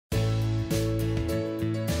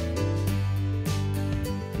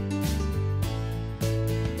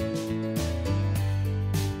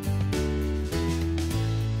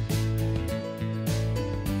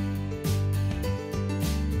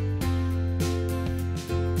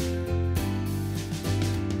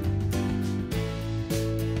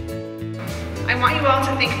I want you all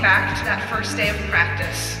to think back to that first day of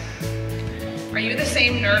practice. Are you the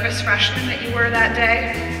same nervous freshman that you were that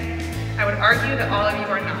day? I would argue that all of you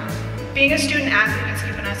are not. Being a student athlete has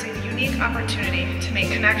given us a unique opportunity to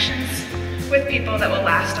make connections with people that will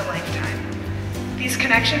last a lifetime. These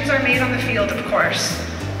connections are made on the field, of course,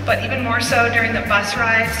 but even more so during the bus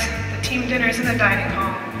rides, the team dinners in the dining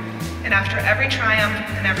hall, and after every triumph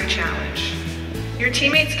and every challenge. Your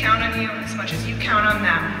teammates count on you as much as you count on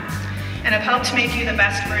them, and have helped make you the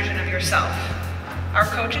best version of yourself. Our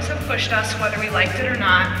coaches have pushed us, whether we liked it or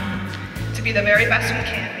not, to be the very best we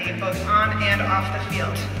can be, both on and off the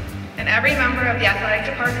field. And every member of the athletic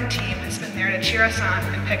department team has been there to cheer us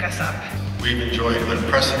on and pick us up. We've enjoyed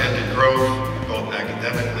unprecedented growth, both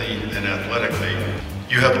academically and athletically.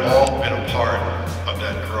 You have all been a part of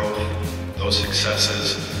that growth, those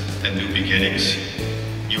successes, and new beginnings.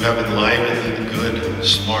 You have enlivened the good,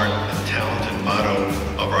 smart, and talented motto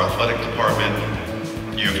of our athletic department.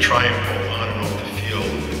 You have triumphed both on and off the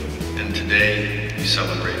field, and today we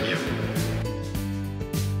celebrate you.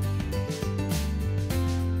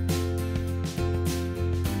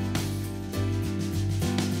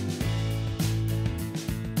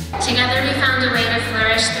 Together we found a way to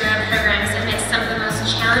flourish through our programs amidst some of the most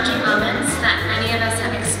challenging moments that many of us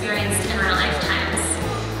have experienced in our lifetimes.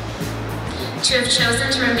 To have chosen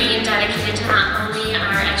to remain dedicated to not only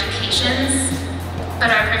our educations, but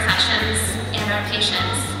our professions and our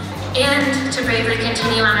patients, and to bravely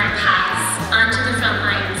continue on our paths, onto the front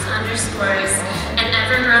lines, underscores, an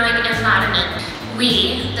ever-growing embodiment.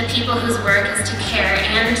 We, the people whose work is to care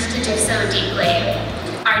and to do so deeply,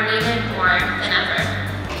 are needed more than ever.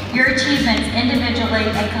 Your achievements individually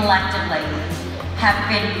and collectively have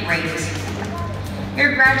been great.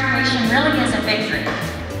 Your graduation really is a victory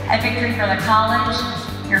for the college,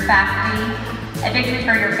 your faculty, a victory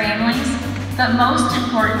for your families, but most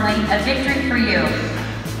importantly, a victory for you.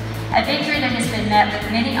 A victory that has been met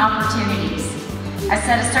with many opportunities, a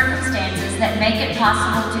set of circumstances that make it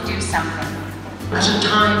possible to do something. At a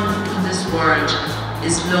time when this world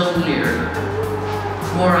is lonelier,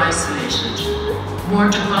 more isolated,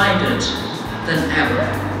 more divided than ever,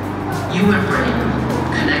 you will bring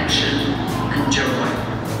connection and joy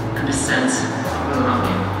and a sense of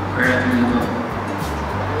belonging wherever you go.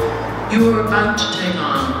 You are about to take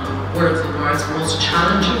on one of the world's most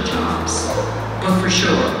challenging jobs, but for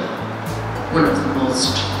sure, one of the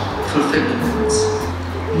most fulfilling ones.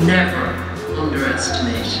 Never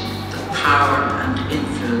underestimate the power and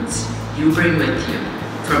influence you bring with you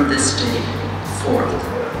from this day forth.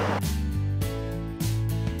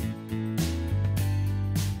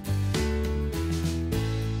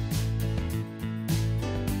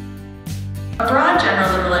 A broad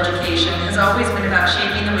general liberal education has always been about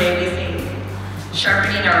shaping the way we think,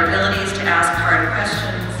 sharpening our abilities to ask hard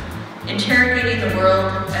questions, interrogating the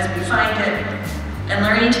world as we find it, and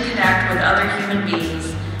learning to connect with other human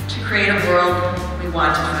beings to create a world we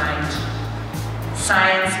want to find.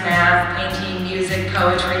 Science, math, painting, music,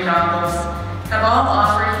 poetry, novels have all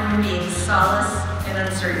offered human beings solace and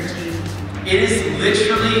uncertainty. It is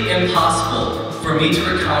literally impossible for me to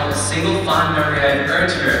recount a single fond memory I've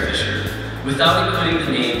earned here at Fisher without including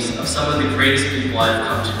the names of some of the greatest people I've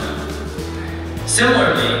come to know.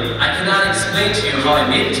 Similarly, I cannot explain to you how I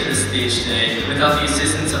made it to this stage today without the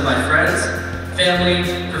assistance of my friends, family,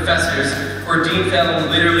 professors, or Dean Fallon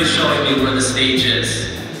literally showing me where the stage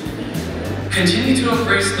is. Continue to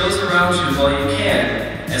embrace those around you while you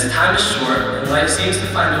can, as time is short and life seems to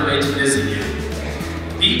find a way to visit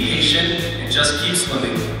you. Be patient and just keep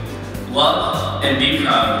swimming. Love and be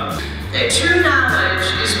proud. That true knowledge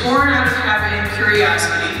is born out of having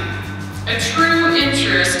curiosity, a true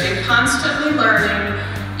interest in constantly learning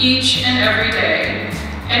each and every day,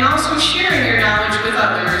 and also sharing your knowledge with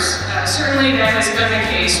others. Certainly that has been the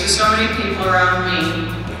case with so many people around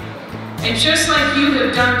me. And just like you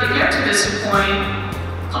have done to get to this point,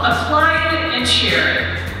 apply it and share it.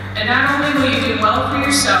 And not only will you do well for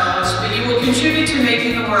yourselves, but you will contribute to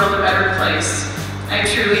making the world a better place. I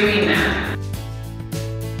truly mean that.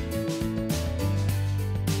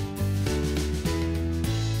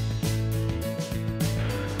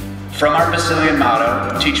 From our Basilian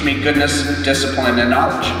motto, teach me goodness, discipline, and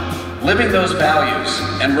knowledge. Living those values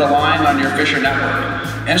and relying on your Fisher network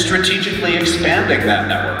and strategically expanding that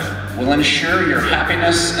network will ensure your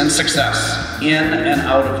happiness and success in and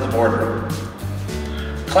out of the boardroom.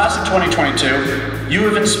 Class of 2022, you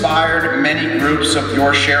have inspired many groups of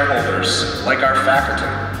your shareholders, like our faculty.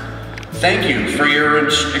 Thank you for your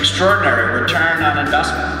extraordinary return on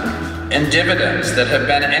investment and dividends that have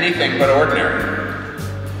been anything but ordinary.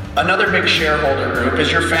 Another big shareholder group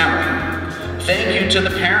is your family. Thank you to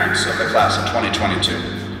the parents of the class of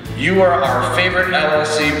 2022. You are our favorite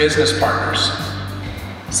LLC business partners.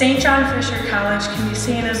 St. John Fisher College can be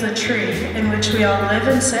seen as the tree in which we all live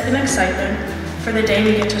and sit in excitement for the day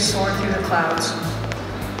we get to soar through the clouds.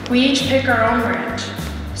 We each pick our own branch.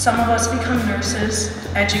 Some of us become nurses,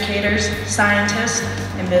 educators, scientists,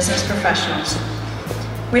 and business professionals.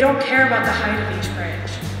 We don't care about the height of each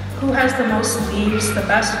branch, who has the most leaves, the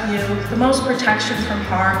best view, the most protection from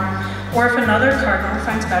harm, or if another cardinal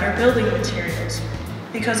finds better building materials.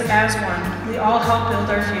 Because as one, we all help build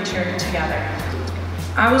our future together.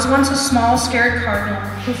 I was once a small, scared cardinal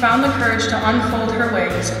who found the courage to unfold her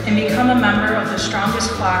wings and become a member of the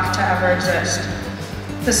strongest flock to ever exist.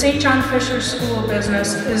 The St. John Fisher School of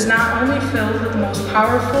Business is not only filled with the most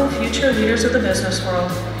powerful future leaders of the business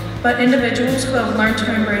world, but individuals who have learned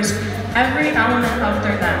to embrace every element of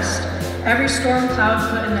their nest, every storm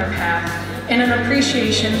cloud put in their path, and an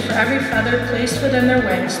appreciation for every feather placed within their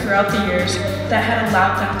wings throughout the years that had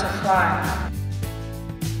allowed them to fly.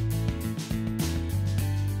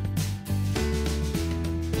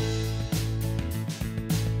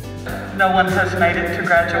 No one has made it to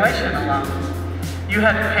graduation alone. You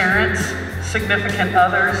had parents, significant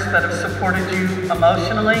others that have supported you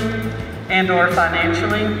emotionally and/or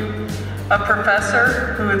financially, a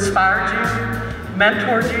professor who inspired you,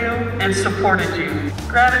 mentored you, and supported you.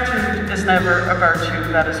 Gratitude is never a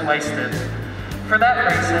virtue that is wasted. For that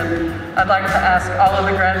reason, I'd like to ask all of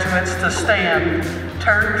the graduates to stand,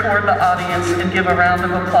 turn toward the audience, and give a round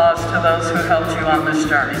of applause to those who helped you on this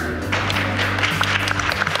journey.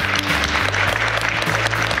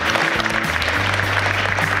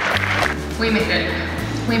 We made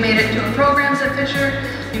it. We made it to programs at Fisher,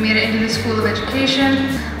 we made it into the School of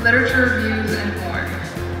Education, literature reviews, and more.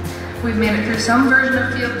 We've made it through some version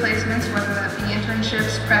of field placements, whether that be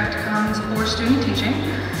internships, practicums, or student teaching,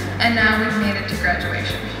 and now we've made it to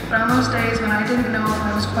graduation. But on those days when I didn't know if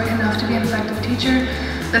I was quite enough to be an effective teacher,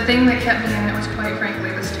 the thing that kept me in it was quite frankly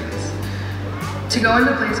the students. To go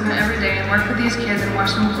into placement every day and work with these kids and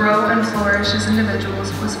watch them grow and flourish as individuals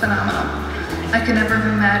was phenomenal. I could never have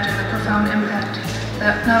imagined the profound impact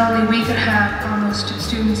that not only we could have on those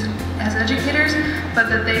students as educators, but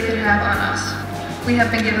that they could have on us. We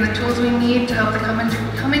have been given the tools we need to help the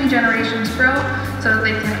coming generations grow so that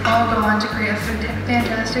they can all go on to create a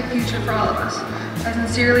fantastic future for all of us. I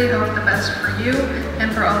sincerely hope the best for you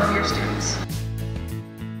and for all of your students.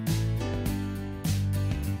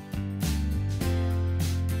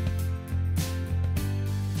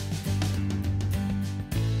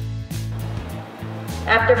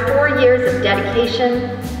 After 4 years of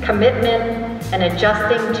dedication, commitment, and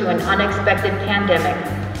adjusting to an unexpected pandemic,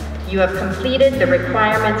 you have completed the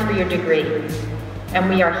requirements for your degree, and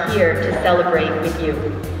we are here to celebrate with you.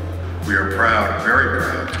 We are proud, very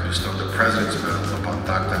proud, to bestow the President's Medal upon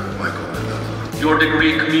Dr. Michael Mendoza. Your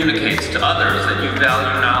degree communicates to others that you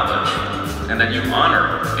value knowledge and that you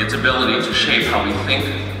honor its ability to shape how we think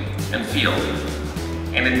and feel,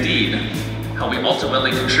 and indeed, how we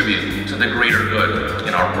ultimately contribute to the greater good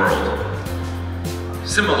in our world.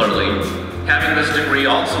 Similarly, having this degree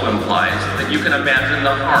also implies that you can imagine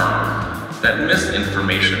the harm that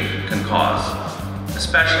misinformation can cause,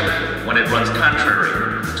 especially when it runs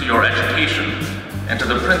contrary to your education and to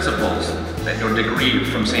the principles that your degree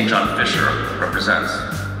from St. John Fisher represents.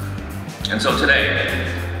 And so today,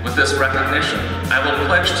 with this recognition, I will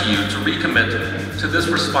pledge to you to recommit to this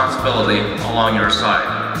responsibility along your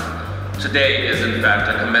side. Today is in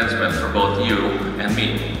fact a commencement for both you and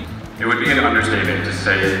me. It would be an understatement to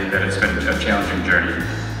say that it's been a challenging journey.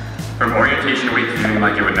 From orientation week feeling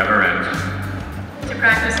like it would never end, To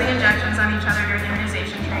practicing injections on each other during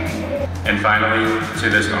immunization training. and finally, to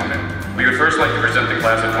this moment. We would first like to present the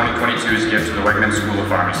class of 2022's gift to the Wegman School of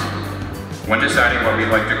Pharmacy. When deciding what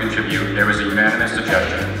we'd like to contribute, there was a unanimous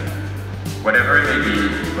suggestion. Whatever it may be,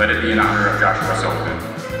 let it be in honor of Joshua Sullivan.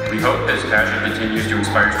 We hope his passion continues to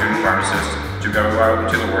inspire student pharmacists to go out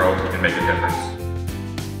into the world and make a difference.